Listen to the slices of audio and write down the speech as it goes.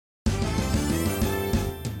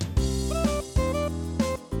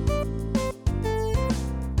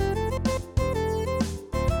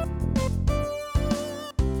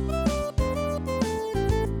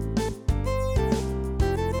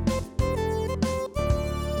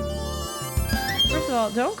of all,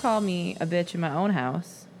 don't call me a bitch in my own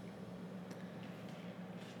house.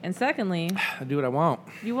 And secondly, I do what I want.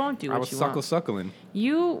 you won't do what you want. I was suckling.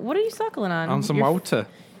 What are you suckling on? On some water.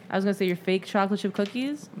 I was going to say your fake chocolate chip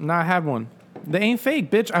cookies. No, I had one. They ain't fake,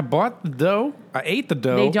 bitch. I bought the dough. I ate the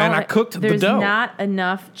dough. And I cooked the dough. There's not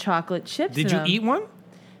enough chocolate chips in them. Did you eat one?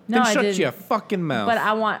 No, then I didn't. Shut your fucking mouth. But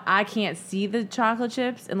I can't see the chocolate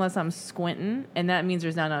chips unless I'm squinting, and that means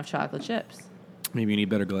there's not enough chocolate chips. Maybe you need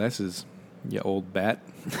better glasses, you old bat.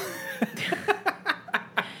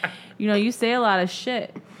 You say a lot of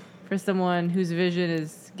shit for someone whose vision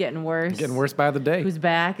is getting worse. Getting worse by the day. Whose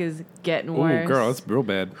back is getting worse. Ooh, girl, that's real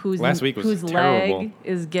bad. Last week was whose terrible. Leg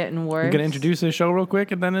is getting worse. You gonna introduce this show real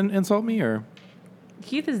quick and then insult me, or?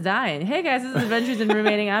 Keith is dying. Hey guys, this is Adventures in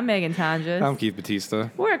Roommating. I'm Megan Tonjes. I'm Keith Batista.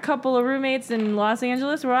 We're a couple of roommates in Los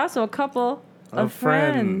Angeles. We're also a couple of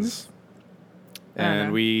friends.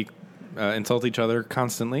 And we insult each other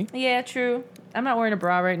constantly. Yeah, true. I'm not wearing a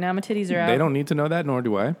bra right now. My titties are out. They don't need to know that, nor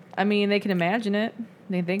do I. I mean, they can imagine it.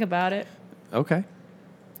 They can think about it. Okay.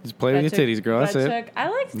 Just play with your titties, girl. That's it. I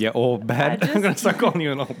like... Yeah, old bat. I'm going to start calling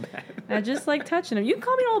you an old bat. I just like touching them. You can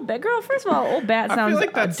call me an old bat. Girl, first of all, old bat sounds I feel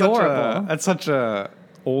like that's adorable. That's such a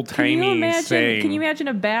old-timey saying. Can you imagine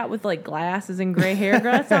a bat with, like, glasses and gray hair?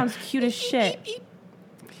 Girl, that sounds cute as shit.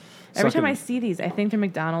 Every time I see these, I think they're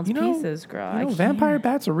McDonald's pieces, girl. You know, vampire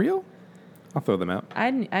bats are real? I'll throw them out. I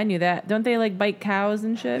knew that. Don't they, like, bite cows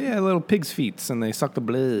and shit? Yeah, little pig's feet, and they suck the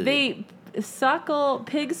blood. They suckle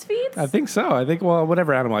pig's feet? I think so. Well,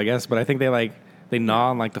 whatever animal, I guess. But I think they gnaw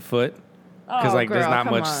on, like, the foot. Because, there's not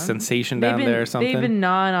much sensation down there or something. They've been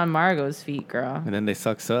gnawing on Margot's feet, girl. And then they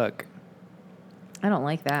suck. I don't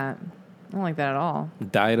like that. I don't like that at all.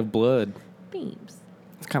 Diet of blood. Beeps.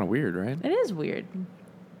 It's kind of weird, right? It is weird.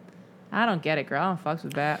 I don't get it, girl. I don't fucks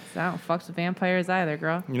with bats. I don't fucks with vampires either,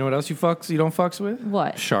 girl. You know what else you don't fucks with?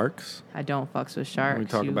 What? Sharks. I don't fucks with sharks. We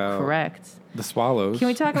talk about correct. The swallows. Can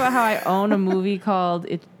we talk about how I own a movie called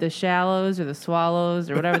The Shallows or The Swallows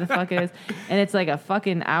or whatever the fuck it is? And it's like a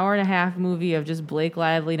fucking hour-and-a-half movie of just Blake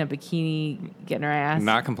Lively in a bikini getting her ass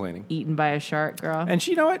not complaining, eaten by a shark, girl. And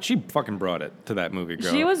you know what? She fucking brought it to that movie,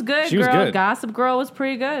 girl. She was good, she girl. Was good. Gossip Girl was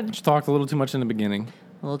pretty good. She talked a little too much in the beginning.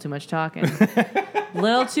 A little too much talking.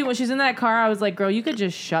 Little too much. She's in that car. I was like, girl, you could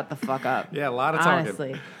just shut the fuck up. Yeah, a lot of talking.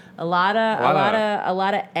 Honestly, a lot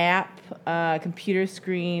of app, computer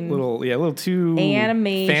screen. Little too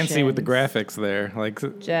animation. Fancy with the graphics there. Like,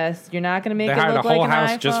 just you're not gonna make they it hired look a whole like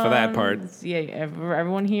house an iPhone. just for that part. Yeah,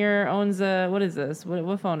 everyone here owns a. What is this?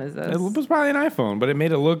 What phone is this? It was probably an iPhone, but it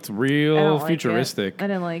made it look real futuristic. I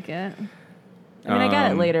didn't like it. I mean, I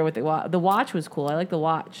got it later with the watch. The watch was cool. I like the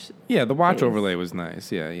watch. Yeah, the watch overlay was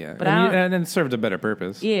nice. Yeah. But and it served a better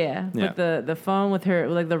purpose. Yeah. But the phone with her,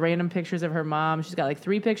 like the random pictures of her mom, she's got like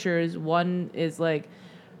 3 pictures. One is like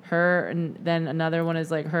her, and then another one is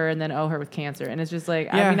like her, and then her with cancer. And it's just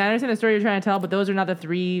like, I mean, I understand the story you're trying to tell, but those are not the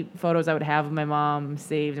 3 photos I would have of my mom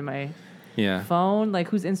saved in my phone. Like,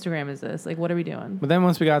 whose Instagram is this? Like, what are we doing? But then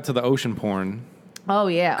once we got to the ocean porn. Oh,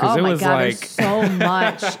 yeah. Oh, my God. There's so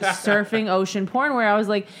much surfing ocean porn where I was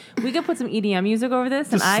like, we could put some EDM music over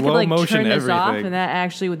this and I could like turn this off and that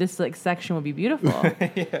actually with this like section would be beautiful.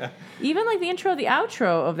 Yeah. Even like the intro, the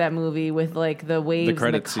outro of that movie with like the waves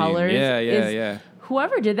and the colors. Yeah.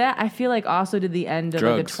 Whoever did that, I feel like also did the end of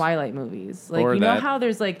like the Twilight movies. Like, know how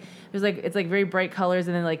there's like it's like very bright colors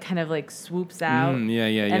and then like kind of like swoops out. And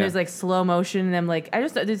there's like slow motion and then like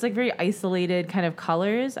it's like very isolated kind of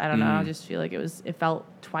colors. I don't know. I just feel like it felt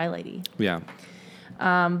Twilighty. Yeah.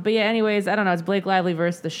 But yeah, anyways, I don't know. It's Blake Lively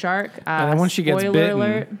versus the shark. And then once she gets bitten,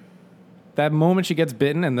 alert. That moment she gets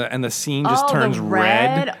bitten and the scene just turns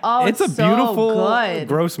red. Oh, it's a so beautiful, good.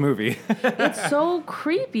 Gross movie. It's so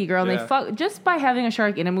creepy, girl. And they just by having a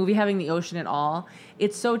shark in a movie, having the ocean and all,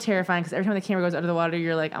 it's so terrifying because every time the camera goes under the water,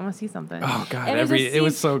 you're like, I want to see something. Oh God, it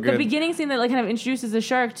was so good. The beginning scene that like kind of introduces the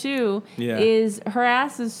shark too is her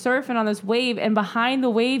ass is surfing on this wave, and behind the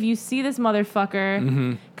wave you see this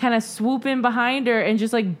motherfucker kind of swoop in behind her and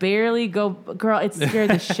just like barely go. Girl, it scared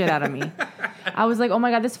the shit out of me. I was like, oh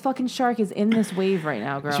my God, this fucking shark is in this wave right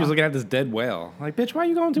now, girl. She was looking at this dead whale. Like, bitch, why are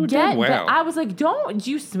you going to a dead whale? I was like, do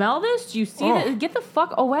you smell this? Do you see this? Get the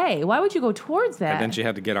fuck away. Why would you go towards that? And then she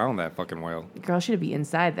had to get on that fucking whale. Girl, she should be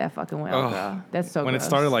inside that fucking whale, girl. That's so when gross. It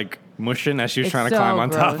started like mushing as she was trying to climb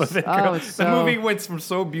on top of it. Girl. The movie went from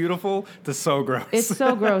so beautiful to so gross. It's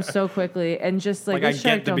so gross so quickly. And just like I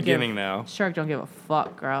get the beginning now. Shark don't give a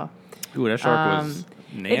fuck, girl. Ooh, that shark was...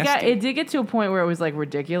 nasty. It did get to a point where it was like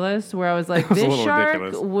ridiculous, where I was like, this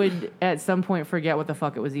shark would at some point forget what the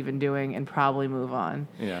fuck it was even doing and probably move on.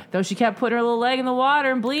 Yeah. Though she kept putting her little leg in the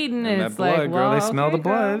water and bleeding, and it's blood, like, girl, well, they smell the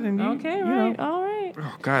blood. And all right.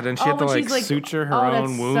 Oh God! And she had to like suture her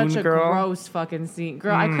own wound, that's such girl. a gross fucking scene,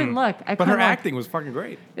 girl. I couldn't look. But her acting was fucking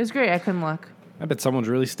great. It was great. I couldn't look. I bet someone's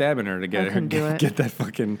really stabbing her to get that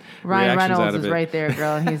fucking Ryan reactions Reynolds out of is it. right there,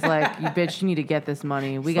 girl. And he's like, "You bitch, you need to get this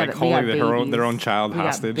money. We got babies. their own child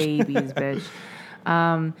hostage. We got babies,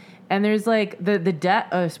 bitch." And there's like the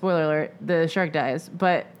death. Spoiler alert: the shark dies.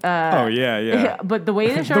 But yeah. But the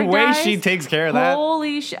way the shark dies, she takes care of that.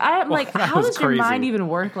 Holy shit! I'm like, how does your mind even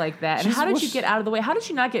work like that? And how did you get out of the way? How did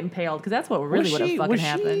she not get impaled? Because that's what really would have fucking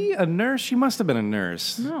happened. Was she a nurse? She must have been a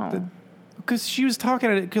nurse. No. Because she was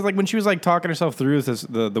talking, because like when she was like talking herself through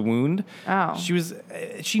the wound,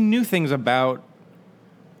 she knew things about,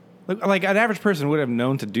 like an average person would have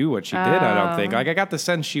known to do what she did. I don't think. Like I got the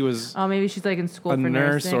sense she was. Oh, maybe she's like in school a for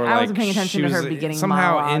nurse, nursing. or I wasn't paying attention to her beginning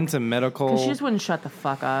somehow monologue. into medical. Because she just wouldn't shut the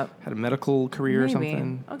fuck up. Had a medical career or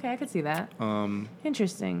something. Okay, I could see that.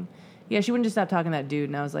 Interesting. Yeah, she wouldn't just stop talking to that dude,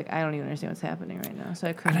 and I was like, I don't even understand what's happening right now. So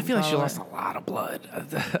I couldn't. And I feel like she lost a lot of blood.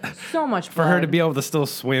 So much blood for her to be able to still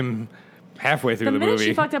swim halfway through the movie. The minute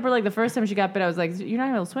she fucked up her leg the first time she got bit, I was like, you're not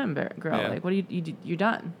able to swim, girl. Yeah. Like, what are you're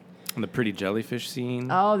done. And the pretty jellyfish scene.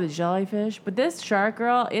 Oh, the jellyfish. But this shark,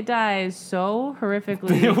 girl, it dies so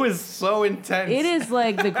horrifically. It was so intense. It is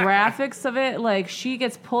like the graphics of it. Like, she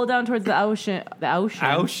gets pulled down towards the ocean. The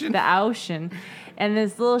ocean. And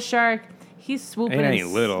this little shark, he's swooping. It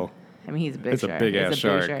ain't little. I mean, he's a big shark. It's a big-ass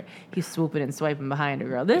shark. He's swooping and swiping behind her,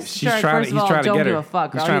 girl. This shark, first of all, don't give a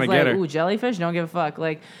fuck, girl. He's like, ooh, jellyfish, don't give a fuck.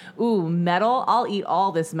 Like, ooh, metal, I'll eat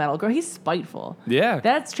all this metal. Girl, he's spiteful. Yeah.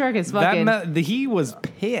 That shark is fucking... he was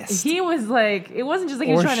pissed. He was like... It wasn't just like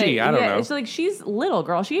he was trying to... I don't know. It's like, she's little,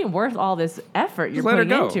 girl. She ain't worth all this effort you're putting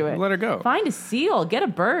into it. Let her go. Find a seal. Get a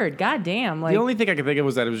bird. God damn. Like, the only thing I could think of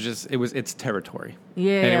was that it was its territory.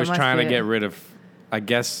 Yeah, and it was trying to get rid of... I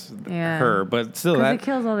guess her, but still it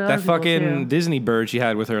kills all the that other people fucking too. Disney bird she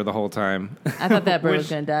had with her the whole time. I thought that bird was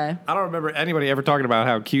gonna die. I don't remember anybody ever talking about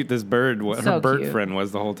how cute this bird was. So her bird cute. friend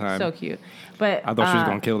was the whole time. So cute, but I thought she was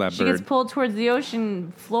gonna kill that bird. She gets pulled towards the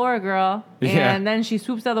ocean floor, girl, and then she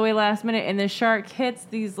swoops out of the way last minute, and the shark hits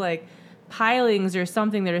these like pilings or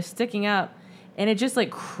something that are sticking up. And it just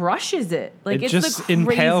like crushes it. Like it it's just the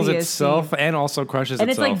impales itself scene. and also crushes and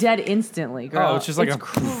itself. And it's like dead instantly, girl. Oh, it's just like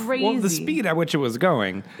crazy. Well, the speed at which it was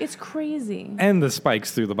going. It's crazy. And the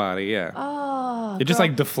spikes through the body, yeah. Oh, it just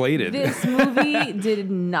like deflated. This movie did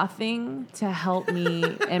nothing to help me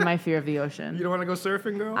in my fear of the ocean. You don't want to go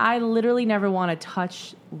surfing, girl? I literally never want to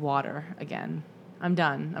touch water again. I'm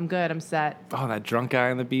done. I'm good. I'm set. Oh, that drunk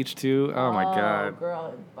guy on the beach too. Oh my god,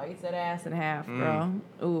 girl, it bites that ass in half, girl.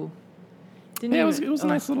 Ooh. It was a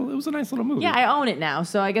nice little movie. Yeah, I own it now,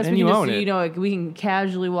 so I guess and we can just own it. You know, like, we can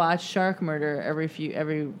casually watch Shark Murder every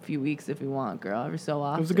few weeks if we want, girl. Every so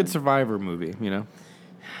often. It was a good Survivor movie, you know.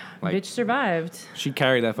 Like, bitch survived. She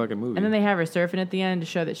carried that fucking movie. And then they have her surfing at the end to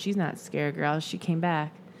show that she's not scared, girl. She came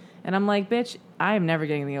back, and I'm like, bitch, I am never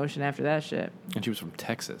getting in the ocean after that shit. And she was from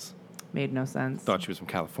Texas. Made no sense. Thought she was from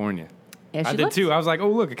California. Yeah, I did too. I was like,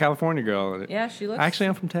 oh look, a California girl. Yeah, she looks. Actually,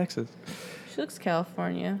 I'm from Texas. She looks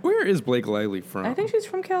California. Where is Blake Lively from? I think she's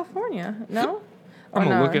from California. No? I'm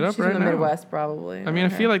going to look it up she's right now. She's in the Midwest, probably. I mean, I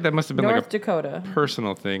feel like that must have been North like a Dakota.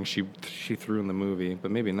 personal thing she threw in the movie,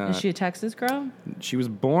 but maybe not. Is she a Texas girl? She was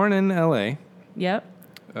born in L.A. Yep.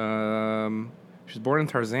 She was born in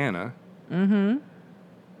Tarzana. Mm-hmm.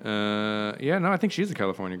 Yeah, no, I think she's a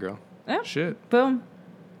California girl. Oh. Shit. Boom.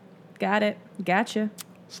 Got it. Gotcha.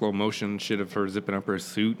 Slow motion shit of her zipping up her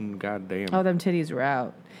suit and goddamn. Oh, them titties were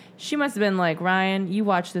out. She must have been like, Ryan, you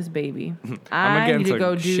watch this baby. I need to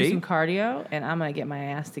go do some cardio, and I'm going to get my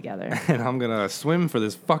ass together. And I'm going to swim for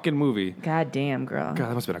this fucking movie. God damn, girl. God,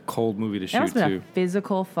 that must have been a cold movie to shoot, too. That must have been a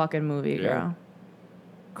physical fucking movie, girl.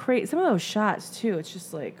 Great. Some of those shots, too, it's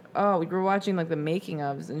just like, oh, we were watching, like, the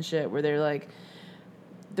making-ofs and shit, where they're, like,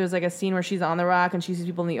 there's, like, a scene where she's on the rock, and she sees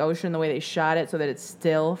people in the ocean, the way they shot it, so that it's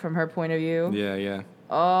still from her point of view. Yeah, yeah.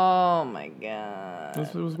 Oh, my God.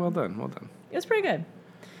 It was well done, well done. It was pretty good.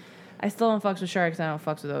 I still don't fucks with sharks. I don't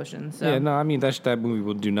fucks with oceans. So. Yeah, no, I mean that movie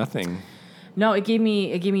will do nothing. No, it gave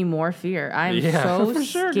me more fear. I'm so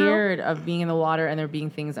scared of being in the water and there being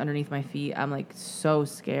things underneath my feet. I'm like so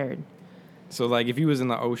scared. So like if you was in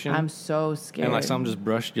the ocean, I'm so scared. And like something just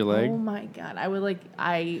brushed your leg. Oh my God, I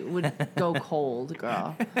would go cold,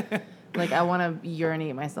 girl. Like I want to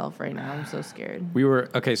urinate myself right now. I'm so scared.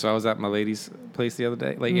 So I was at my lady's place the other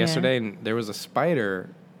day, yesterday, and there was a spider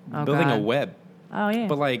building a web. Oh yeah.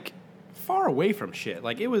 But like far away from shit.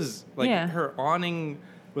 Like, it was, like, her awning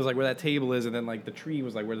was, like, where that table is, and then, like, the tree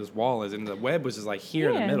was, like, where this wall is, and the web was just, like, here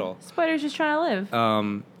in the middle. Spider's just trying to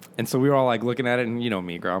live. And so we were all, like, looking at it, and you know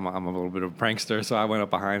me, girl, I'm a little bit of a prankster, so I went up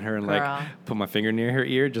behind her and, like, put my finger near her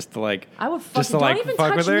ear just to, like... I would fuck you. Don't even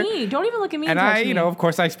touch me. Don't even look at me and touch me. You know, of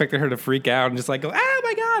course, I expected her to freak out and just, like, go, oh,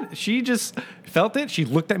 my God. She just felt it. She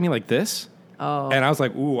looked at me like this. Oh. And I was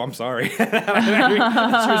like, ooh, I'm sorry. She was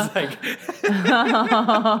like,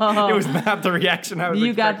 it was not the reaction I was expecting.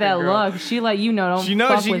 You got that look. She don't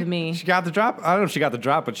fuck with me. She got the drop. I don't know if she got the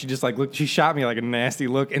drop, but she just like looked, she shot me like a nasty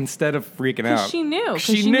look instead of freaking out. She knew.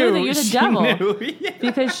 She knew that you're the devil. Yeah.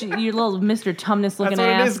 Because your little Mr. Tumnus looking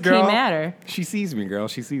ass came at her. She sees me, girl.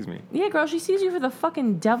 She sees me. Yeah, girl. She sees you for the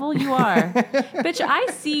fucking devil you are. Bitch, I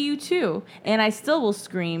see you too. And I still will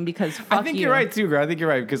scream because fuck you. I think you're right too, girl. I think you're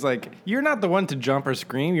right because like you're not the one to jump or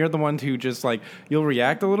scream. You're the one to just like you'll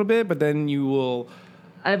react a little bit, but then you will.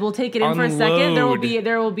 I will take it in for a second. There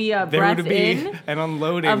will be a breath in an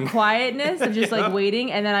unloading of quietness of just like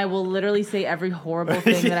waiting, and then I will literally say every horrible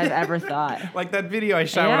thing that I've ever thought. Like that video I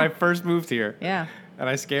shot when I first moved here. Yeah. And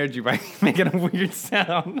I scared you by making a weird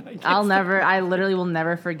sound. I literally will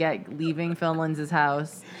never forget leaving Phil Linz's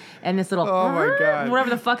house, and this little my God, whatever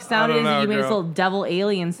the fuck sound is, you made this little devil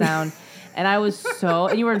alien sound. And I was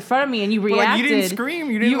and you were in front of me, and you reacted. Well, like, you didn't scream.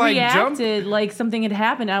 You didn't like jump. You reacted like something had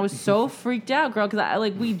happened. I was so freaked out, girl,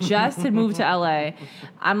 because we just had moved to LA.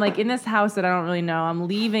 I'm like in this house that I don't really know. I'm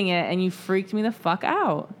leaving it, and you freaked me the fuck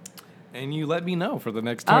out. And you let me know for the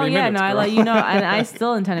next 20 minutes. Oh yeah, no, girl. I let you know, and I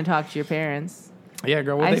still intend to talk to your parents. Yeah,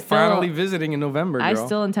 girl. Well, they're finally visiting in November, girl. I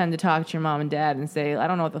still intend to talk to your mom and dad and say, I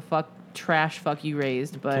don't know what the trash fuck you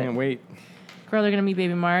raised, but can't wait. Girl, they're gonna meet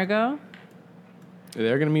baby Margot.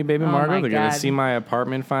 They're going to meet baby Margot. They're going to see my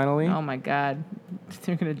apartment finally. Oh, my God.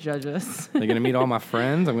 They're going to judge us. They're going to meet all my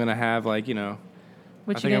friends. I'm going to have, like, you know...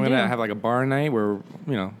 What I think I'm going to have, like, a bar night where,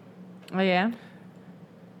 you know... Oh, yeah?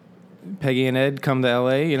 Peggy and Ed come to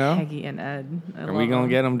L.A., you know? Peggy and Ed. And we're going to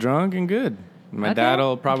get them drunk and good. My dad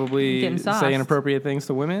will probably say inappropriate things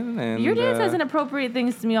to women. And your dad says inappropriate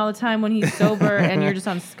things to me all the time when he's sober and you're just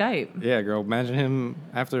on Skype. Yeah, girl. Imagine him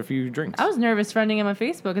after a few drinks. I was nervous friending him on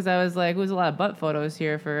Facebook because I was like, there's a lot of butt photos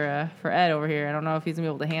here for Ed over here. I don't know if he's going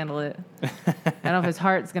to be able to handle it. I don't know if his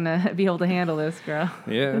heart's going to be able to handle this, girl.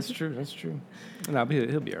 Yeah, that's true. That's true. No, but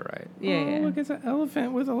he'll be all right. Yeah. Look, it's an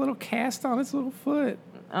elephant with a little cast on its little foot.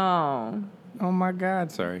 Oh. Oh, my God.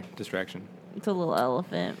 Sorry. Distraction. It's a little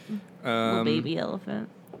elephant. Little baby elephant.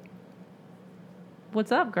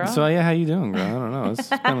 What's up, girl? So yeah, how you doing, girl? I don't know.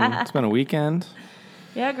 It's been a weekend.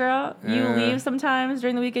 Yeah, girl. You leave sometimes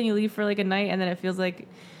during the weekend. You leave for like a night, and then it feels like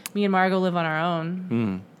me and Margot live on our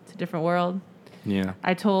own. It's a different world. Yeah.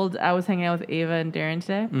 I was hanging out with Ava and Darren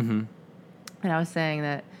today, and I was saying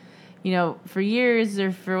that, you know, for years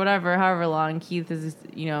or for however long, Keith has,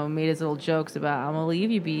 you know, made his little jokes about, I'm gonna leave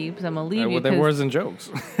you, Beebs. I'm gonna leave you. Well, they wasn't jokes.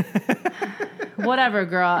 Whatever,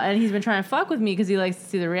 girl. And he's been trying to fuck with me because he likes to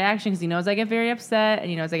see the reaction because he knows I get very upset and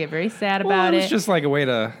he knows I get very sad about it. It was just like a way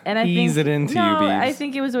to ease it into you, Beebs. I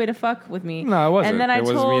think it was a way to fuck with me. No, it wasn't. And then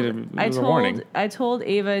I told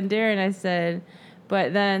Ava and Darren, I said,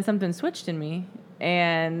 but then something switched in me.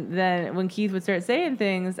 And then when Keith would start saying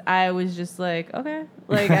things, I was just like, okay.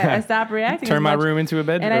 Like, I stopped reacting. Turn my room into a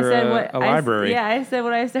bedroom or a library. I said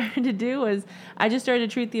what I started to do was I just started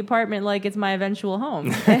to treat the apartment like it's my eventual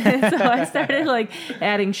home. And so I started, like,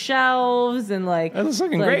 adding shelves and, like... That's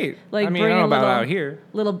looking great. Like, I mean, I don't know about out here.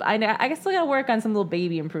 I still got to work on some little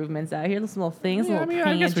baby improvements out here. Some little things,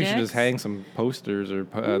 I guess we should just hang some posters or...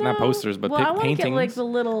 not posters, but paintings. I want to get, like, the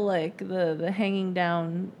little, like, the hanging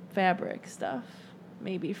down fabric stuff.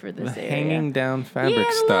 Maybe for this area. Hanging down fabric stuff.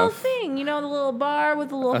 Yeah, the little thing. You know, the little bar with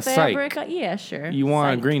the little fabric. Yeah, sure. You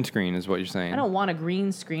want a green screen is what you're saying. I don't want a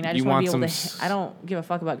green screen. I just want to be able to... I don't give a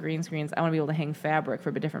fuck about green screens. I want to be able to hang fabric for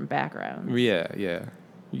different backgrounds. Yeah.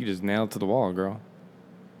 You just nail it to the wall, girl.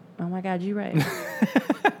 Oh, my God, you're right.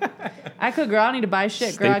 I could, girl. I don't need to buy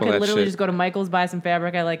shit, girl. I could literally just go to Michael's, buy some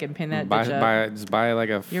fabric I like, and pin that bitch up. Just buy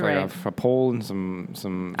like a pole and some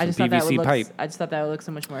PVC pipe. I just thought that would look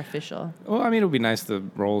so much more official. Well, I mean, it would be nice to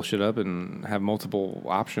roll shit up and have multiple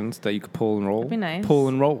options that you could pull and roll. It'd be nice. Pull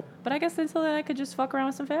and roll. But I guess until then, I could just fuck around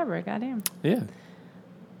with some fabric. Goddamn. Yeah.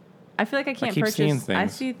 I feel like I can't purchase. Seeing things. I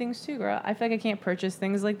see things too, girl. I feel like I can't purchase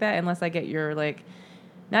things like that unless I get your, like,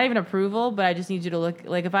 not even approval, but I just need you to look.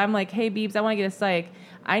 Like, if I'm like, hey, Beebs, I want to get a psych.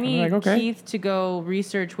 I need Keith to go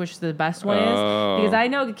research which the best one is, because I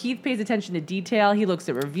know Keith pays attention to detail. He looks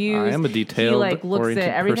at reviews. I am a detailed, he looks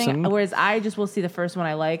at everything. Person. Whereas I just will see the first one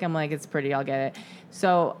I like. I'm like, it's pretty. I'll get it.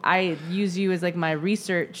 So I use you as like my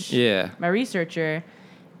research. Yeah. My researcher,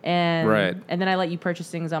 and then I let you purchase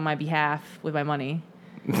things on my behalf with my money.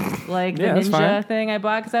 Like the ninja thing I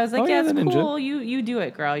bought because I was like, it's cool. You do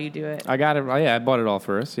it, girl. You do it. I got it. I bought it all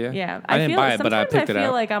first. Yeah. Yeah. I didn't buy it, but I picked it out. I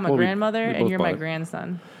feel like I'm a grandmother and you're my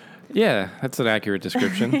grandson. Yeah, that's an accurate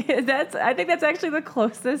description. I think that's actually the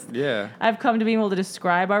closest I've come to being able to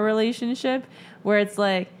describe our relationship, where it's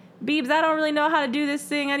like, Beebs, I don't really know how to do this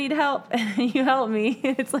thing. I need help. You help me.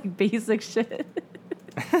 It's like basic shit.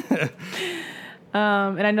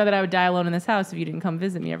 And I know that I would die alone in this house if you didn't come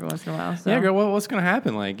visit me every once in a while. So. Yeah, girl, what's going to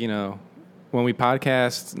happen? Like, when we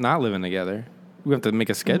podcast not living together, we have to make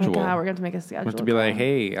a schedule. Oh my God, we're going to make a schedule. We have to be like,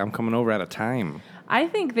 hey, I'm coming over at a time. I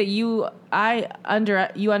think that you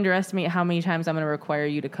underestimate how many times I'm going to require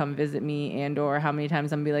you to come visit me or how many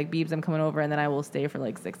times I'm going to be like, Beebs, I'm coming over, and then I will stay for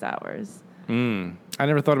like 6 hours. I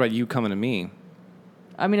never thought about you coming to me.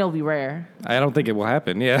 I mean, it'll be rare. I don't think it will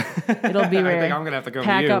happen, yeah. It'll be rare. I think I'm going to have to come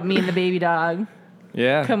Pack to you. up me and the baby dog.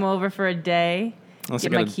 Yeah. Come over for a day. Unless I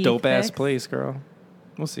got a dope-ass place, girl.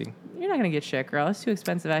 We'll see. You're not going to get shit, girl. It's too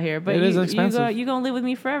expensive out here. But it is expensive. You're going to live with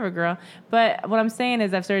me forever, girl. But what I'm saying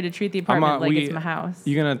is I've started to treat the apartment like it's my house.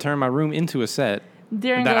 You're going to turn my room into a set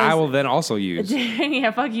Darren that goes, I will then also use.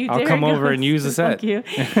 Yeah, fuck you. I'll come over and use the set. Fuck you.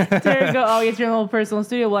 Darren go, it's your little personal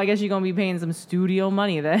studio. Well, I guess you're going to be paying some studio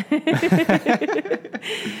money then.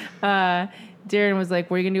 Darren was like,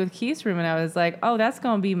 what are you going to do with Keith's room? And I was like, that's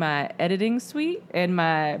going to be my editing suite and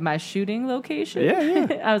my shooting location.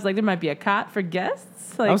 Yeah. I was like, there might be a cot for guests.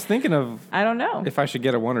 Like, I was thinking of... I don't know. If I should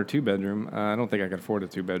get a 1 or 2 bedroom. I don't think I could afford a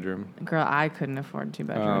 2 bedroom. Girl, I couldn't afford a 2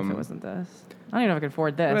 bedroom if it wasn't this. I don't even know if I could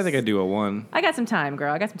afford this. But I think I'd do a 1. I got some time,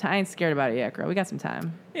 girl. I got some time. I ain't scared about it yet, girl. We got some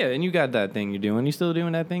time. Yeah, and you got that thing you're doing. You still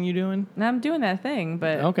doing that thing you're doing? No, I'm doing that thing,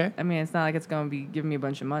 but... Okay. I mean, it's not like it's going to be giving me a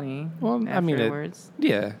bunch of money afterwards.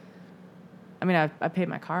 Yeah. I mean, I paid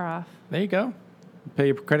my car off. There you go. Pay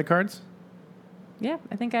your credit cards? Yeah,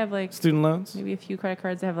 I think I have like... Student loans? Maybe a few credit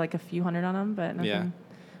cards. I have like a few hundred on them, but nothing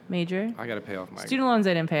major. I got to pay off my... Student loans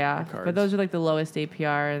I didn't pay off, cards. But those are like the lowest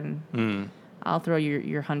APR, and I'll throw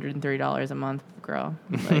your $130 a month, girl.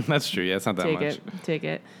 Like, that's true. Yeah, it's not that much. Take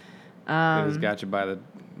it. They just got you by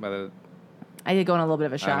the... I did go on a little bit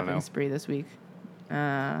of a shopping spree this week.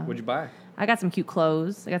 What'd you buy? I got some cute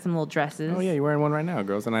clothes. I got some little dresses. Oh, yeah, you're wearing one right now,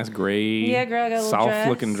 girl. It's a nice gray, yeah, girl, I got a little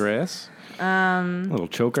soft-looking dress. A little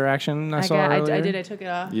choker action I saw earlier. I did. I took it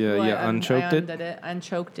off. Yeah, unchoked it? I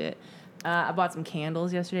unchoked it. I bought some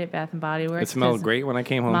candles yesterday at Bath & Body Works. It smelled great when I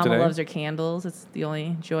came home Mama today. Mama loves her candles. It's the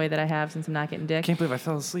only joy that I have since I'm not getting dick. I can't believe I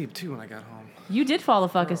fell asleep, too, when I got home. You did fall the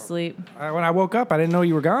fuck asleep. When I woke up, I didn't know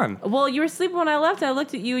you were gone. Well, you were sleeping when I left, and I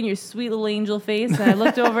looked at you and your sweet little angel face, and I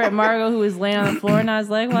looked over at Margot, who was laying on the floor, and I was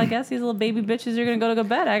like, well, I guess these little baby bitches are going to go to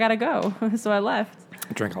bed. I got to go. So I left.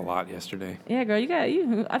 I drank a lot yesterday. Yeah, girl,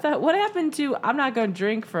 I thought, what happened to, I'm not going to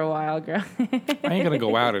drink for a while, girl. I ain't going to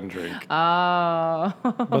go out and drink. Oh.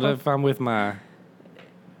 But if I'm with my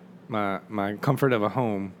comfort of a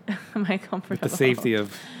home. My comfort with the safety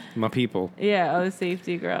of my people. Yeah, the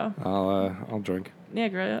safety, girl. I'll drink. Yeah,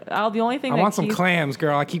 girl. The only thing I want some clams,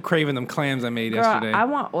 girl. I keep craving them clams I made yesterday. I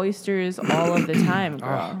want oysters all of the time,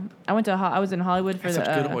 girl. I was in Hollywood for such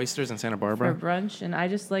good oysters in Santa Barbara for brunch, and I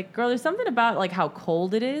just like, girl. There's something about like how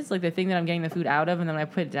cold it is, like the thing that I'm getting the food out of, and then when I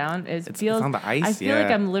put it down, it feels. It's on the ice. I feel like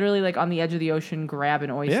I'm literally like on the edge of the ocean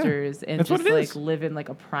grabbing oysters and just like living like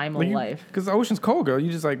a primal life. Because the ocean's cold, girl. You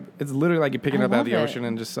just like it's literally like you're picking it up out of the ocean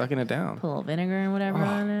and just sucking it down. Put a little vinegar and whatever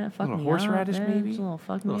on it. Fuck me up. A little horseradish, maybe. A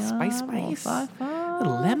little spice. A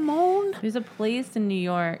little lemon. There's a place in New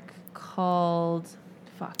York called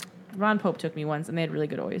Ron Pope took me once, and they had really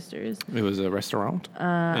good oysters. It was a restaurant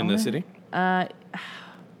in the city?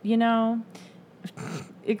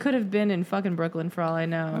 It could have been in fucking Brooklyn for all I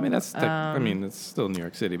know. I mean, it's still New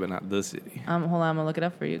York City, but not the city. Hold on, I'm gonna look it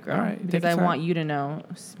up for you, girl. All right, because I want you to know,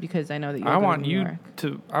 because I know that you're in New York.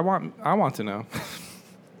 I want to know.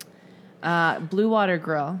 Blue Water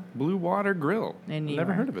Grill. Blue Water Grill. In New York.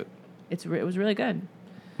 Never heard of it. It was really good.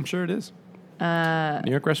 I'm sure it is.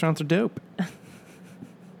 New York restaurants are dope.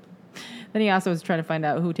 Then he also was trying to find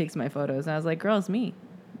out who takes my photos, and I was like, "Girl, it's me."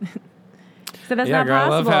 So that's not girl,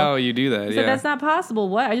 possible. I love how you do that. So that's not possible.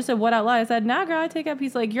 What? I just said what out loud. I said, "Nah, girl, I take up."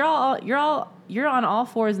 He's like, "You're on all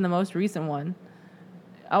fours in the most recent one."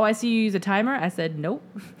 Oh, I see you use a timer. I said, "Nope."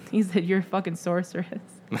 He said, "You're a fucking sorceress."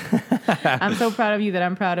 I'm so proud of you that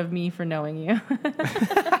I'm proud of me for knowing you.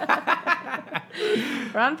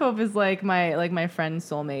 Ron Pope is like my friend's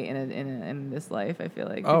soulmate in this life. I feel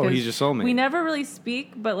like. Oh, he's your soulmate. We never really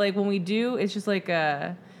speak, but like when we do, it's just like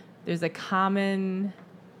there's a common.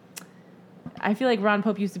 I feel like Ron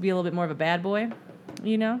Pope used to be a little bit more of a bad boy.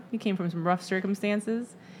 You know, he came from some rough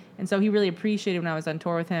circumstances, and so he really appreciated when I was on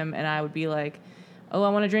tour with him, and I would be like, oh, I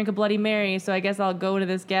want to drink a Bloody Mary, so I guess I'll go to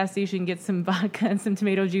this gas station, get some vodka and some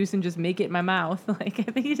tomato juice and just make it in my mouth. Like, I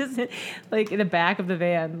think he just, like, in the back of the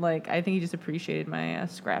van, like, I think he just appreciated my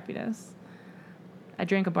scrappiness. I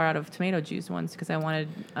drank a bar out of tomato juice once because I wanted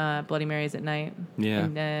Bloody Marys at night. Yeah.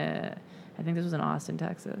 And I think this was in Austin,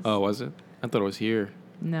 Texas. Oh, was it? I thought it was here.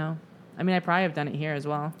 No. I mean, I probably have done it here as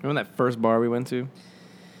well. Remember that first bar we went to?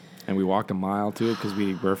 And we walked a mile to it because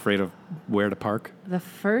we were afraid of where to park. The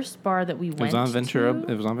first bar that we went to?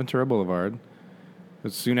 It was on Ventura Boulevard. It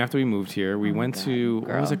was soon after we moved here. We went to,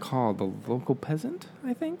 what was it called? The Local Peasant,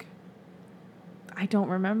 I think? I don't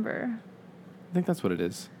remember. I think that's what it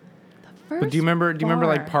is. But do you remember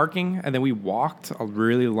like parking and then we walked a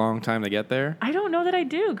really long time to get there? I don't know that I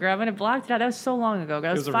do, girl. When it blocked it out, that was so long ago.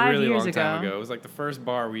 That was 5 years ago. It was a really long time ago. It was like the first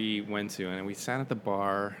bar we went to, and we sat at the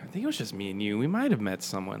bar. I think it was just me and you. We might have met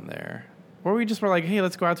someone there, or we just were like, "Hey,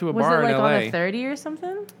 let's go out to a bar in LA." Was it like on the 30 or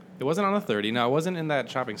something? It wasn't on the 30. No, it wasn't in that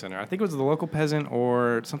shopping center. I think it was the Local Peasant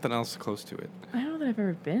or something else close to it. I don't know that I've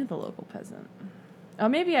ever been at the Local Peasant. Oh,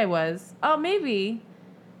 maybe I was. Oh, maybe.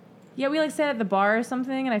 Yeah, we like sat at the bar or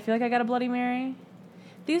something, and I feel like I got a Bloody Mary.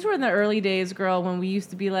 These were in the early days, girl, when we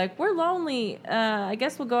used to be like, we're lonely. I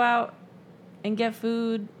guess we'll go out and get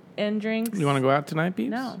food and drinks. You want to go out tonight, Beeps?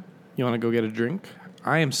 No. You want to go get a drink?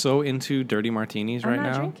 I am so into dirty martinis right now.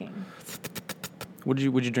 I'm not drinking. Would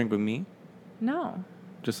you drink with me? No.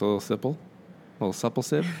 Just a little sipple? A little supple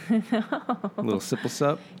sip? No. A little sipple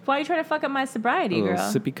sup? Why are you trying to fuck up my sobriety, girl? A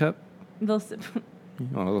little sippy cup? A little sip. You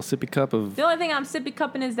want a little sippy cup of... The only thing I'm sippy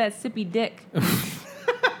cupping is that sippy dick.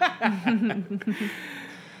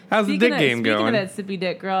 How's the dick game going? Speaking of that sippy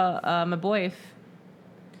dick, girl, my boyf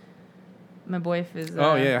is...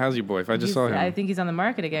 oh, yeah. How's your boyf? I just saw him. I think he's on the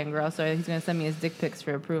market again, girl, so he's going to send me his dick pics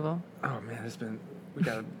for approval. Oh, man, we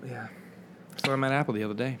got to... Yeah. I saw him at Apple the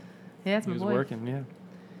other day. Yeah, that's my boy. He was working, yeah.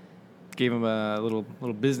 Gave him a little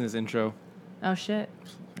business intro. Oh, shit.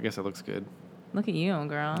 I guess it looks good. Look at you,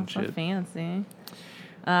 girl. So fancy.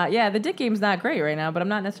 Yeah, the dick game's not great right now, but I'm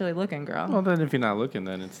not necessarily looking, girl. Well, then if you're not looking,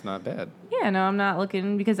 then it's not bad. Yeah, no, I'm not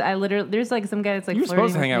looking because there's like some guy that's like you were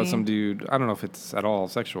supposed to hang out with some dude. I don't know if it's at all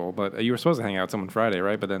sexual, but you were supposed to hang out with someone Friday,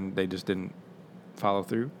 right? But then they just didn't follow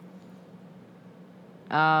through.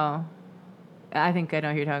 Oh, I think I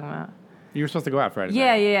know who you're talking about. You were supposed to go out Friday.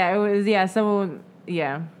 Yeah, it was someone.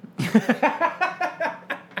 Yeah.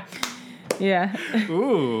 Yeah.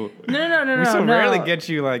 Ooh. No. We so rarely get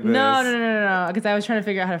you like this. No. Because I was trying to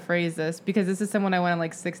figure out how to phrase this because this is someone I went on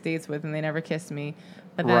like 6 dates with and they never kissed me.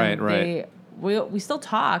 But then right. We still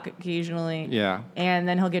talk occasionally. Yeah. And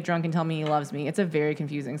then he'll get drunk and tell me he loves me. It's a very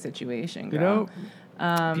confusing situation, girl. You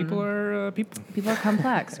know, people are people. People are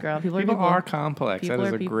complex, girl. People are complex. People that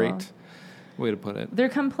is are a great way to put it. They're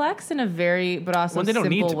complex in a very, but also simple way. They don't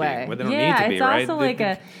need to be. They don't need to be, right? It's also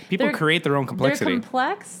like people create their own complexity. They're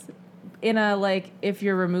complex in a, like, if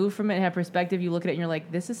you're removed from it and have perspective, you look at it and you're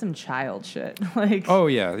like, this is some child shit. Like, oh,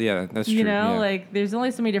 yeah, that's true. You know, yeah. like, there's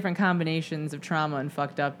only so many different combinations of trauma and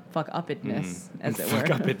fuck uppedness, as it were.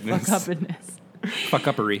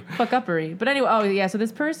 Fuck-uppery. But anyway, so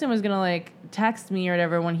this person was going to, like, text me or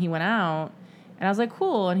whatever when he went out. And I was like,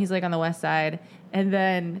 cool. And he's, like, on the west side. And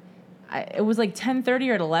then it was, like, 10:30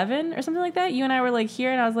 or at 11 or something like that. You and I were, like,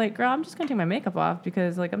 here. And I was like, girl, I'm just going to take my makeup off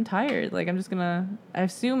because, like, I'm tired. Like, I'm just going to... I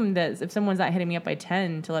assume that if someone's not hitting me up by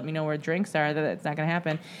 10 to let me know where drinks are, that it's not going to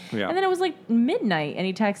happen. Yeah. And then it was, like, midnight. And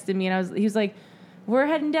he texted me. And he was like, we're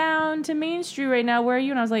heading down to Main Street right now. Where are you?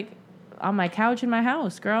 And I was like... on my couch in my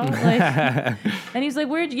house, girl. Like, and he's like,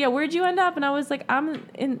 "Where'd you end up?" And I was like, "I'm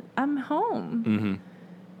home." Mm-hmm.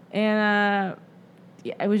 And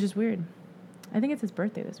it was just weird. I think it's his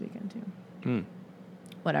birthday this weekend too. Mm.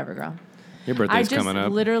 Whatever, girl. Your birthday's coming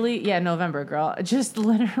up. November, girl. Just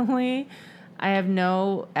literally, I have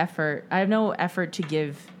no effort. I have no effort to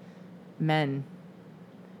give men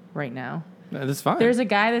right now. That's fine. There's a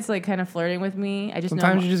guy that's like kind of flirting with me.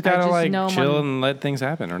 Sometimes you just gotta like chill and let things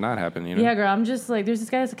happen or not happen. You know? Yeah, girl. I'm just like, there's this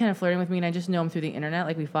guy that's kind of flirting with me, and I just know him through the internet.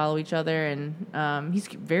 Like we follow each other, and he's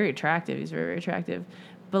very attractive. He's very, very attractive.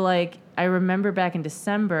 But like, I remember back in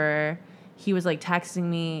December, he was like texting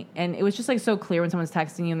me, and it was just like so clear when someone's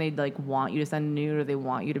texting you and they like want you to send a nude or they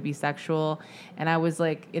want you to be sexual. And I was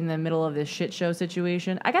like in the middle of this shit show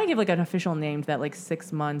situation. I gotta give like an official name to that like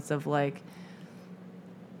 6 months of like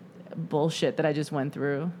bullshit that I just went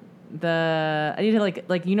through. I need to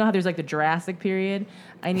like you know how there's like the Jurassic period?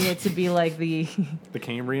 I need it to be like the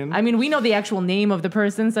Cambrian. I mean, we know the actual name of the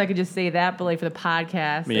person, so I could just say that. But like for the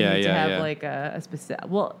podcast, I need to have like a specific.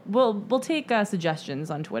 We'll take suggestions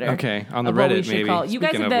on Twitter. Okay, on the Reddit maybe. You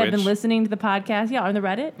guys have been listening to the podcast, on the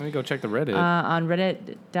Reddit. Let me go check the Reddit on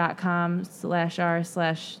reddit.com/r/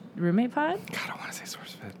 roommate pod? God, I want to say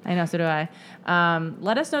source fed. I know, so do I.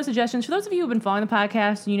 Let us know suggestions. For those of you who've been following the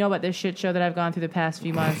podcast, you know about this shit show that I've gone through the past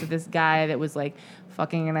few months with this guy that was like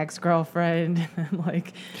fucking an ex-girlfriend and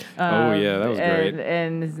like oh yeah, that was great.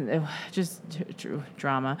 And just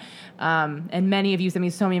drama. And many of you sent me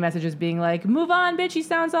so many messages being like, move on, bitch, he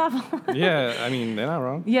sounds awful. Yeah, I mean, they're not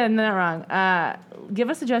wrong. Yeah, they're not wrong. Give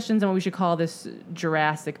us suggestions on what we should call this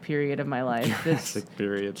Jurassic period of my life. Jurassic this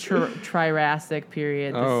period. Triassic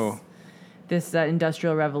period. This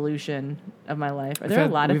industrial revolution of my life. There are a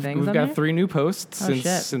lot of things. We've got 3 new posts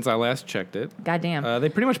since I last checked it. Goddamn. They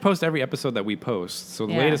pretty much post every episode that we post. So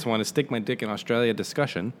the latest one is Stick My Dick in Australia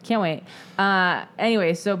discussion. Can't wait.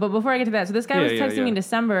 Anyway, but before I get to that, so this guy was texting me in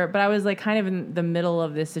December, but I was like kind of in the middle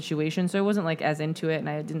of this situation, so I wasn't like as into it, and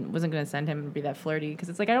I wasn't going to send him and be that flirty because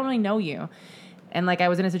it's like I don't really know you. And like I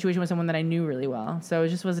was in a situation with someone that I knew really well, so it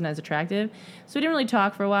just wasn't as attractive. So we didn't really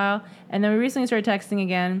talk for a while, and then we recently started texting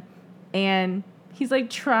again. And he's like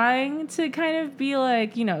trying to kind of be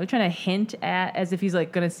like, you know, trying to hint at as if he's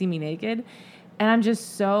like going to see me naked. And I'm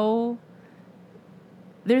just there's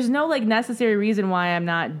no like necessary reason why I'm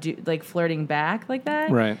not like flirting back like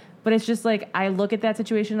that. Right. But it's just like, I look at that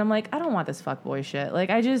situation and I'm like, I don't want this fuckboy shit. Like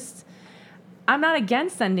I'm not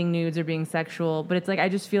against sending nudes or being sexual, but it's like, I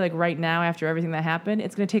just feel like right now after everything that happened,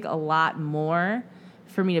 it's going to take a lot more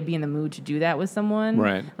for me to be in the mood to do that with someone.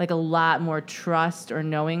 Right. Like a lot more trust or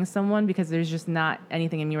knowing someone, because there's just not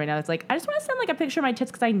anything in me right now that's like, I just want to send like a picture of my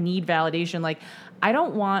tits because I need validation. Like, I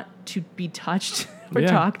don't want to be touched or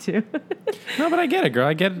talked to. No, but I get it, girl.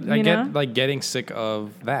 I get like getting sick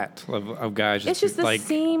of that, of guys. It's just the like,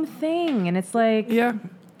 same thing. And it's like, yeah.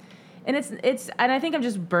 And and I think I'm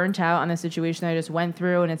just burnt out on the situation I just went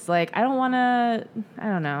through. And it's like, I don't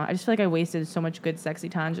know. I just feel like I wasted so much good, sexy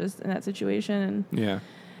time just in that situation. And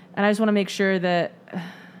I just want to make sure that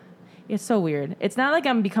it's so weird. It's not like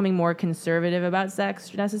I'm becoming more conservative about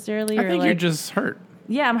sex necessarily. I think like, you're just hurt.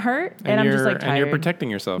 Yeah, I'm hurt. And I'm just like tired. And you're protecting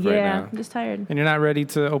yourself right now. Yeah, I'm just tired. And you're not ready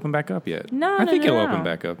to open back up yet. I think you'll open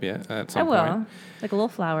back up yet at some point. I will. Like a little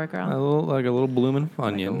flower, girl. Like a little blooming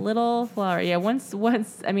onion. Like a little flower. Yeah, once.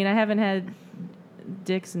 I mean, I haven't had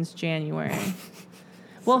dick since January.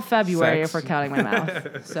 Well, February if we're counting my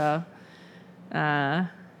mouth. So,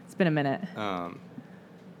 it's been a minute.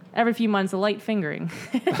 Every few months, a light fingering.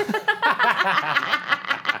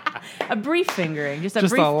 A brief fingering, just a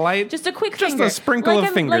quick finger, just a sprinkle of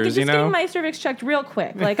fingers, just getting my cervix checked real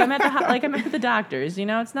quick, like I'm at the doctors, you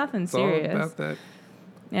know, it's nothing serious. All about that,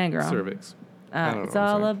 yeah, girl. Cervix. It's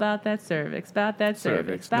all about that cervix, that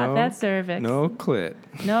cervix. No clit.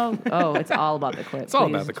 No, it's all about the clit. It's all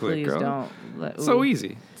about the clit, girl. Don't. So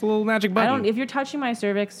easy. It's a little magic button. If you're touching my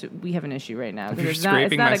cervix, we have an issue right now. It's not a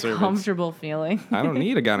cervix. Comfortable feeling. I don't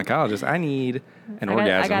need a gynecologist. I need an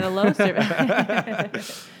orgasm. I got a low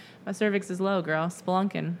cervix. My cervix is low, girl.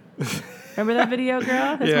 Spelunking. Remember that video,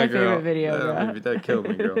 girl? That's my favorite video, girl. That killed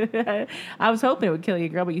me, girl. I was hoping it would kill you,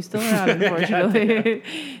 girl, but you still around, unfortunately.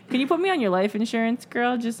 Can you put me on your life insurance,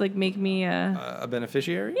 girl? Just like make me a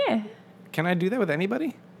beneficiary? Yeah. Can I do that with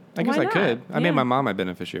anybody? I guess I could. I made my mom my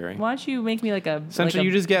beneficiary. Why don't you make me like a essentially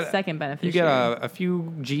you just get second beneficiary? You get a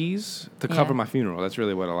few G's to cover my funeral. That's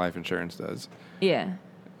really what a life insurance does. Yeah.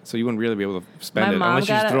 So you wouldn't really be able to spend it unless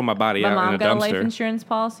you just throw my body out in a dumpster. My mom got a life insurance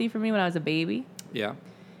policy for me when I was a baby. Yeah.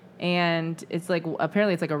 And it's like,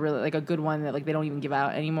 apparently it's like a really, like a good one that like they don't even give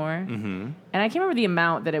out anymore. Mm-hmm. And I can't remember the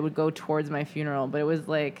amount that it would go towards my funeral, but it was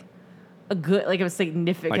like a good, like a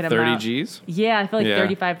significant amount. Like 30 Gs? Yeah, I feel like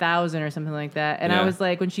 35,000 or something like that. And I was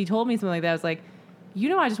like, when she told me something like that, I was like, you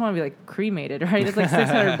know, I just want to be like cremated, right? It's like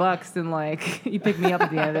 $600 and like you pick me up at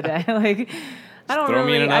the end of the day. Like, I don't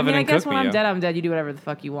really. I mean, I guess when I'm dead. You do whatever the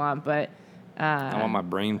fuck you want. But I want my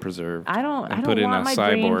brain preserved. I don't put it want in a my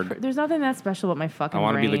cyborg. brain. There's nothing that special about my fucking brain. I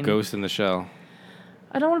want to be the ghost in the shell.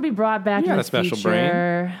 I don't want to be brought back to the special future.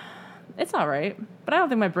 Brain. It's all right, but I don't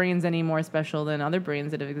think my brain's any more special than other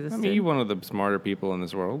brains that have existed. I mean, you're one of the smarter people in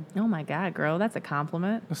this world. Oh my God, girl, that's a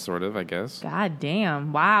compliment. Sort of, I guess. God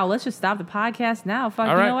damn! Wow, let's just stop the podcast now. Fuck,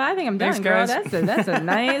 all right. You know what? I think I'm done, guys. Girl. That's a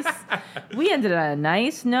nice. We ended on a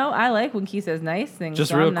nice note. I like when Keith says nice things.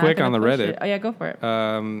 Just so real quick on the Reddit. Oh yeah, go for it.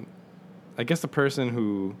 I guess the person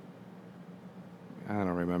who I don't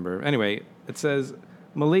remember. Anyway, it says.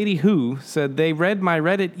 Milady Who said they read my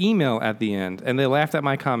Reddit email at the end, and they laughed at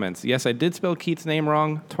my comments. Yes, I did spell Keith's name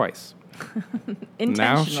wrong twice.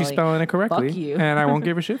 Now she's spelling it correctly, Fuck you. and I won't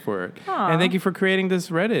give a shit for it. And thank you for creating this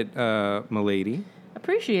Reddit, Milady.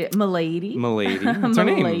 Appreciate it, Milady. Milady. What's her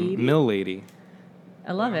name? Milady.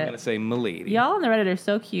 I love it. I'm going to say Milady. Y'all on the Reddit are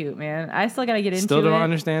so cute, man. I still got to get into it. Still don't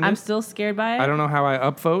understand it? I'm still scared by it. I don't know how I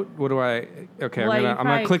upvote. What do I... Okay, well, I'm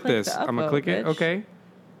going to click this. I'm going to click it. Okay.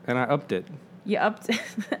 And I upped it. You upped it.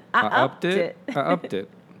 I upped it. I upped it.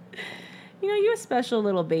 You know, you're a special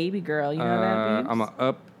little baby girl. You know that, babes? I'm going to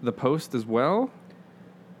up the post as well.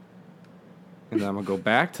 And then I'm going to go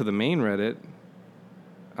back to the main Reddit.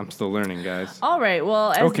 I'm still learning, guys. All right.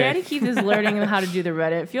 Well, as Daddy Keith is learning how to do the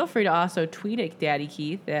Reddit, feel free to also tweet at Daddy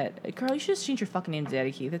Keith that, girl, you should just change your fucking name to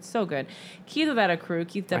Daddy Keith. It's so good. Keith without a crew,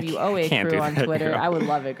 Keith WOA crew on Twitter. Girl. I would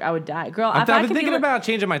love it. I would die. Girl, I've been thinking about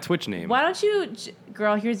changing my Twitch name. Why don't you,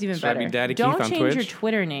 girl, here's even better. Should I be Daddy Don't Keith on change Twitch? your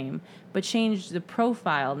Twitter name, but change the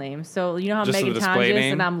profile name. So, you know how just Megan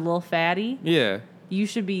Tonjes and I'm Lil Fatty? Yeah. You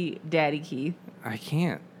should be Daddy Keith. I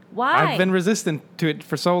can't. Why? I've been resistant to it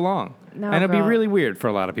for so long. No, and it'd be really weird for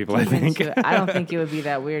a lot of people, I think. I don't think it would be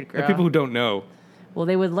that weird, girl. People who don't know. Well,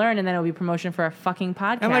 they would learn, and then it would be promotion for our fucking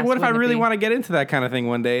podcast. And like, what if I really want to get into that kind of thing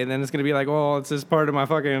one day, and then it's going to be like, oh, it's just part of my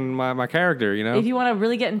fucking my character, you know? If you want to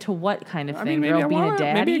really get into what kind of thing, girl, being a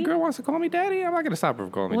daddy? Maybe a girl wants to call me daddy. I'm not going to stop her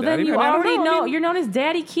from calling me daddy. Well, then you already know. You're known as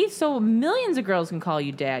Daddy Keith, so millions of girls can call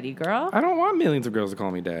you daddy, girl. I don't want millions of girls to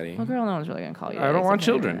call me daddy. Well, girl, no one's really going to call you daddy. I don't want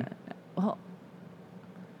children. Well,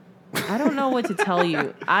 I don't know what to tell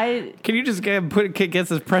you. Can you just get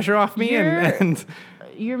this pressure off me and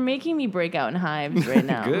you're making me break out in hives right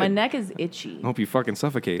now. My neck is itchy. I hope you fucking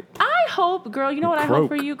suffocate. I hope, girl. You know what I hope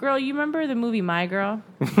for you, girl? You remember the movie My Girl?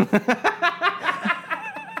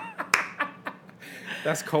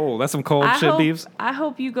 That's cold. That's some cold shit, Beeves. I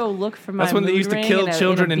hope you go look for my. That's when they used to kill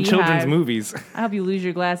children in children's movies. I hope you lose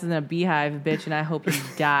your glasses in a beehive, bitch, and I hope you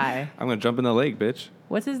die. I'm gonna jump in the lake, bitch.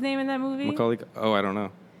 What's his name in that movie? Macaulay. Oh, I don't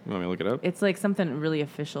know. You want me to look it up? It's like something really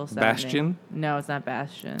official. Bastion? No, it's not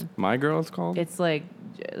Bastion. My Girl, it's called? It's like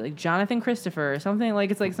Jonathan Christopher or something. Like,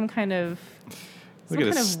 it's like some kind of look at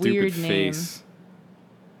his stupid face.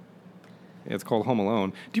 Yeah, it's called Home Alone.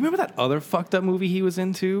 Do you remember that other fucked up movie he was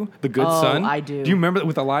into? The Good Son? I do. Do you remember that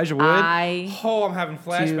with Elijah Wood? I'm having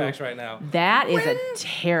flashbacks right now. That is a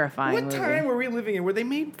terrifying movie. What time were we living in where they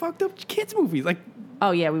made fucked up kids movies? Like, oh,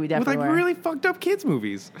 yeah, we definitely were. With, like, really fucked up kids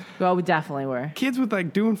movies. Well, we definitely were. Kids with,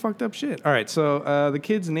 like, doing fucked up shit. All right, so the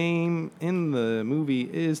kid's name in the movie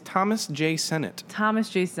is Thomas J. Sennett. Thomas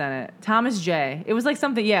J. Sennett. Thomas J. It was like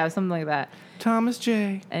something, something like that. Thomas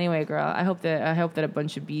J. Anyway, girl, I hope that a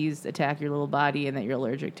bunch of bees attack your little body and that you're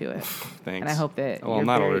allergic to it. Thanks. And I hope that I'm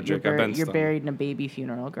not allergic. You're buried in a baby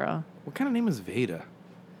funeral, girl. What kind of name is Veda?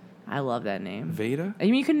 I love that name. Veda? I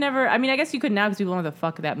mean, you could never. I mean, I guess you could now because people know what the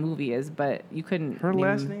fuck that movie is, but you couldn't. Her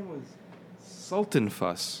last name was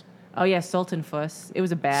Sultanfuss. Oh yeah, Sultanfuss. It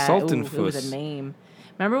was a bad. Sultanfuss. It was a name.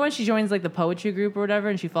 Remember when she joins like the poetry group or whatever,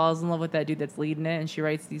 and she falls in love with that dude that's leading it, and she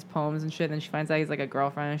writes these poems and shit, and then she finds out he's like a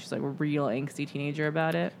girlfriend, and she's like a real angsty teenager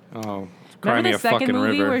about it. Oh, remember the second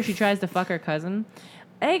movie river. where she tries to fuck her cousin?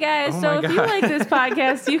 Hey guys, so if you like this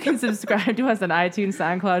podcast, you can subscribe to us on iTunes,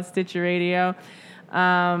 SoundCloud, Stitcher Radio.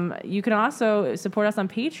 You can also support us on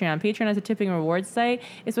Patreon. Patreon is a tipping reward site.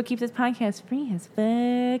 It's what keeps this podcast free as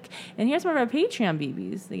fuck. And here's some of our Patreon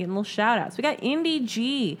BBs. They get little shout outs. We got Indy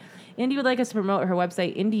G. Indy would like us to promote her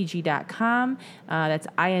website, indyg.com. That's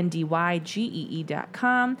INDYGEE.com.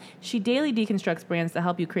 She daily deconstructs brands to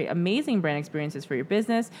help you create amazing brand experiences for your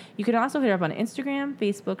business. You can also hit her up on Instagram,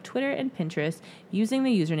 Facebook, Twitter, and Pinterest using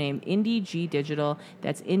the username IndyGDigital.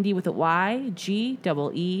 That's Indy with a Y,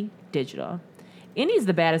 G-E-E Digital. Indy's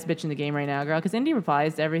the baddest bitch in the game right now, girl, because Indy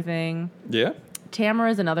replies to everything. Yeah.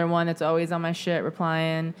 Tamara's another one that's always on my shit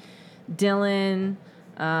replying. Dylan.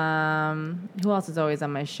 Who else is always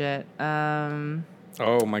on my shit?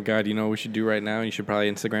 Oh my God! You know what we should do right now? You should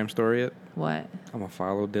probably Instagram story it. What? I'm gonna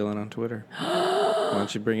follow Dylan on Twitter. Why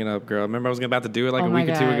don't you bring it up, girl? Remember I was about to do it like a week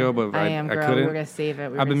or two ago, but I couldn't. We're gonna save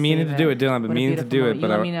it. I've been meaning to do it, Dylan. I've been meaning to do it, but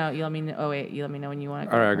you let me know. You let me know. Oh wait, you let me know when you want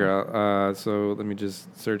to. All right, girl. So let me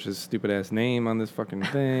just search his stupid ass name on this fucking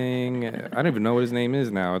thing. I don't even know what his name is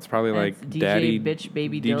now. It's probably like DJ Daddy Bitch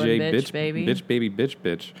Baby DJ Dylan Bitch Baby Bitch Baby Bitch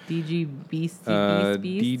Bitch DJ Beast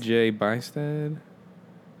DJ Bystad.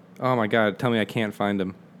 Oh my God! Tell me I can't find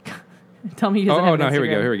him. Tell me he doesn't have no!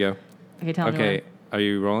 Instagram. Here we go. Okay, tell me. Okay, are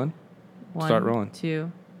you rolling? 1, Start rolling.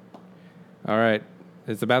 2. All right,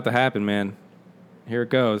 it's about to happen, man. Here it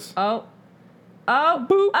goes. Oh,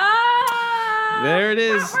 boop! Ah! There it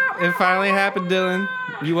is. It finally happened, Dylan.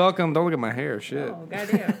 You welcome. Don't look at my hair, shit. Oh,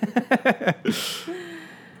 goddamn.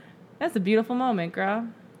 That's a beautiful moment, girl.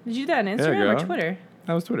 Did you do that on Instagram or Twitter?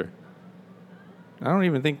 That was Twitter. I don't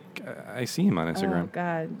even think I see him on Instagram. Oh,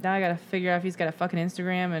 God. Now I got to figure out if he's got a fucking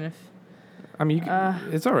Instagram and if... I mean,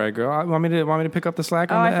 it's all right, girl. Want me to pick up the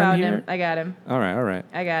slack on the end here? I found him. I got him. All right.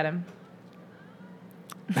 I got him.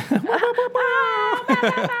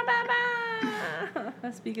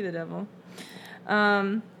 Speak of the devil.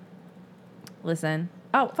 Listen,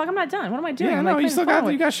 Oh, fuck, I'm not done. What am I doing? Yeah, I'm no,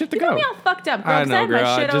 like, you got shit to go. You got me all fucked up, girl, because I had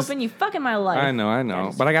my shit open. You fucking my life. I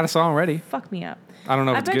know. But I got a song ready. Fuck me up. I don't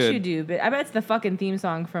know if it's good. I bet you do, but I bet it's the fucking theme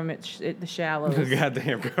song from The Shallows.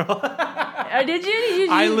 Goddamn, girl. Did you?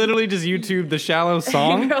 I literally just YouTubed The Shallows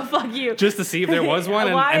song. Girl, fuck you. Just to see if there was one,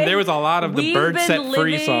 and there was a lot of the Bird Set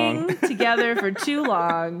Free song. We've been living together for too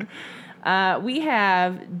long. We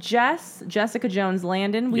have Jessica Jones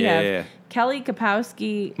Landon. We have Kelly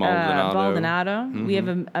Kapowski Maldonado. Mm-hmm. We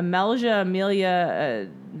have Amelia Amelia.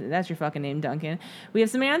 That's your fucking name, Duncan. We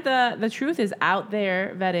have Samantha. The Truth is out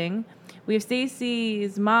there vetting. We have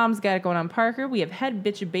Stacy's mom's got it going on, Parker. We have head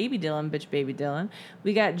bitch baby Dylan.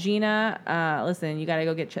 We got Gina. Listen, you got to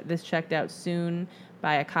go get this checked out soon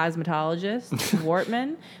by a cosmetologist,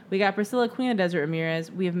 Wortman. We got Priscilla, Queen of Desert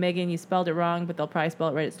Ramirez. We have Megan, you spelled it wrong, but they'll probably spell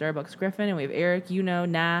it right at Starbucks Griffin. And we have Eric, Mino.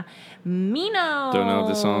 Don't know if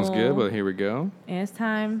this song's good, but here we go. And it's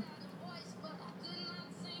time.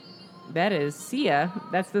 That is Sia.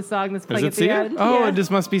 That's the song that's playing at the end. Oh, yeah. This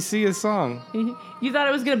must be Sia's song. You thought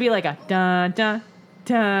it was going to be like a dun, dun,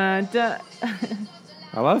 dun, dun.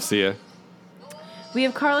 I love Sia. We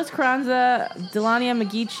have Carlos Carranza, Delania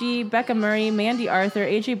Magici, Becca Murray, Mandy Arthur,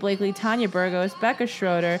 AJ Blakely, Tanya Burgos, Becca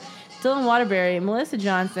Schroeder, Dylan Waterbury, Melissa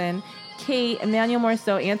Johnson, Kate, Emmanuel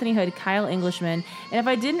Morceau, Anthony Hood, Kyle Englishman. And if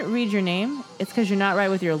I didn't read your name, it's because you're not right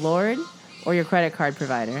with your Lord or your credit card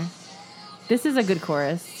provider. This is a good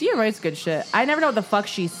chorus. Sia writes good shit. I never know what the fuck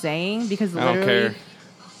she's saying because literally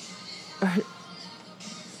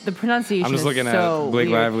the pronunciation I'm just looking is so at Blake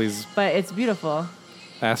weird, Lively's but it's beautiful.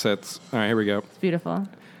 Assets. All right, here we go. It's beautiful.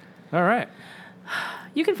 All right.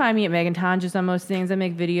 You can find me at Megan Tonjes on most things. I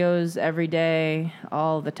make videos every day,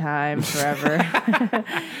 all the time, forever.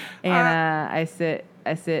 And I sit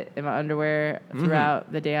in my underwear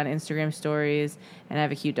throughout the day on Instagram stories, and I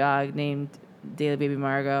have a cute dog named Daily Baby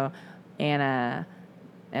Margot, and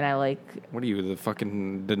I like... What are you, the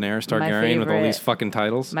fucking Daenerys Targaryen with all these fucking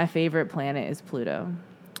titles? My favorite planet is Pluto.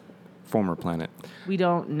 Former planet. We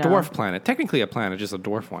don't know. Dwarf planet. Technically a planet, just a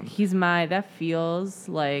dwarf one. That feels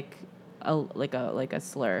like a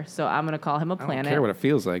slur. So I'm going to call him a planet. I don't care what it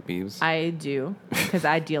feels like, Beebs. I do, because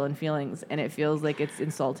I deal in feelings, and it feels like it's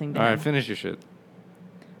insulting to him. All right, finish your shit.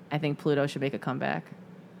 I think Pluto should make a comeback.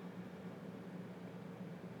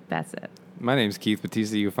 That's it. My name's Keith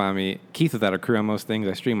Batista. You find me Keith without a crew on most things.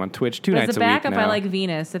 I stream on Twitch 2 nights a week now. As a backup, I like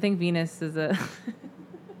Venus. I think Venus is a...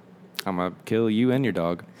 I'm going to kill you and your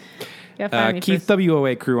dog. Keith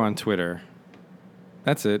WOA crew on Twitter.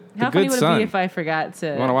 That's it. How funny would it be if I forgot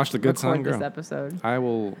to want to watch The Good Son, girl? This episode? I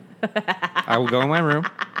will go in my room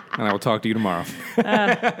and I will talk to you tomorrow.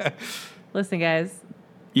 Listen, guys.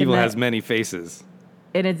 Evil has many faces.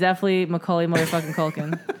 And it's definitely Macaulay motherfucking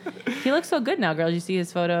Culkin. He looks so good now, girl. Did you see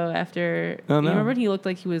his photo after? Oh, no. You remember when he looked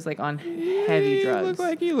like he was like on heavy drugs?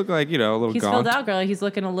 He looked like a little He's gaunt. filled out, girl. He's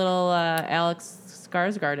looking a little Alex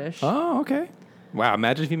Skarsgårdish. Oh, okay. Wow,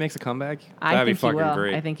 imagine if he makes a comeback. That'd be fucking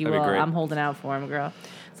great. I think he will. I'm holding out for him, girl.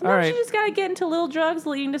 Sometimes you just gotta get into little drugs,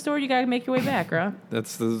 little eating disorder. You gotta make your way back, girl.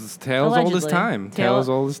 That's tale as old as time. Tale as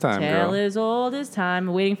old as time, girl. Tale as old as time.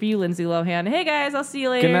 I'm waiting for you, Lindsay Lohan. Hey guys, I'll see you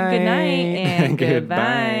later. Good night and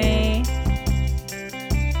goodbye.